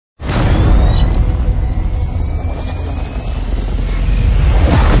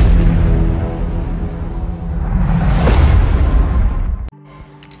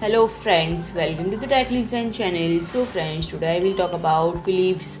Hello friends, welcome to the Tech Design channel. So friends, today I will talk about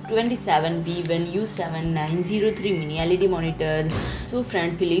Philips 27B1U7903 mini LED monitor. So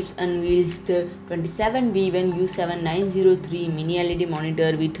friend, Philips unveils the 27B1U7903 mini LED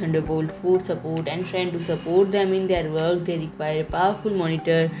monitor with Thunderbolt 4 support, and friend, to support them in their work they require a powerful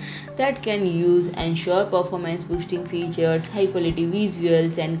monitor that can ensure performance boosting features, high quality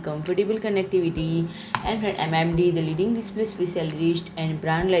visuals and comfortable connectivity. And friend, MMD, the leading display specialist and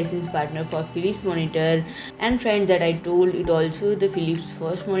brand license partner for Philips monitor, and friend, that I told it also the Philips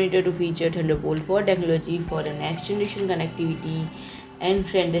first monitor to feature Thunderbolt 4 technology for a next generation connectivity. And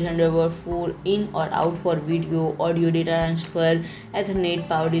friend, the Thunderbolt 4 in or out for video, audio, data transfer, Ethernet,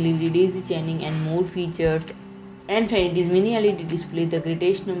 power delivery, daisy chaining and more features. And friend, it is mini LED display the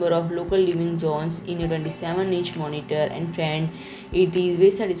greatest number of local dimming zones in a 27-inch monitor. And friend, it is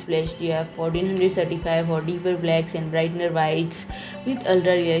VESA display HDR 1400 certified for deeper blacks and brightener whites with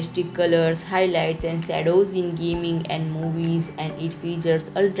ultra realistic colors, highlights and shadows in gaming and movies. And it features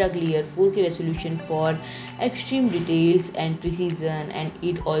ultra clear 4K resolution for extreme details and precision. And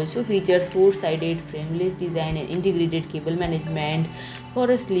it also features 4-sided frameless design and integrated cable management for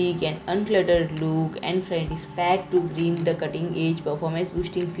a sleek and uncluttered look. And friend, is packed to bring the cutting edge performance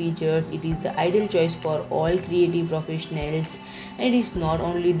boosting features. It is the ideal choice for all creative professionals, and it not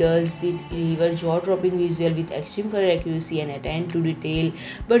only does it deliver jaw-dropping visual with extreme color accuracy and attention to detail,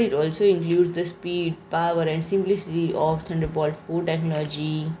 but it also includes the speed, power and simplicity of Thunderbolt 4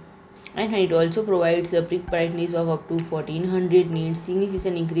 technology. And it also provides a peak brightness of up to 1400 nits,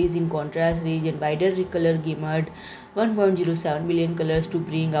 significant increase in contrast range and wider color gamut, 1.07 billion colors to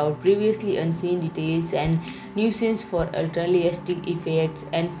bring out previously unseen details and nuisance for ultra realistic effects.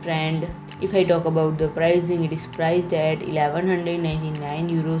 And friend, if I talk about the pricing, it is priced at 1199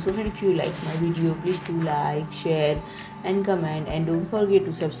 euros. So friend, if you like my video, please do like, share and comment, and don't forget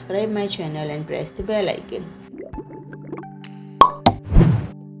to subscribe my channel and press the bell icon.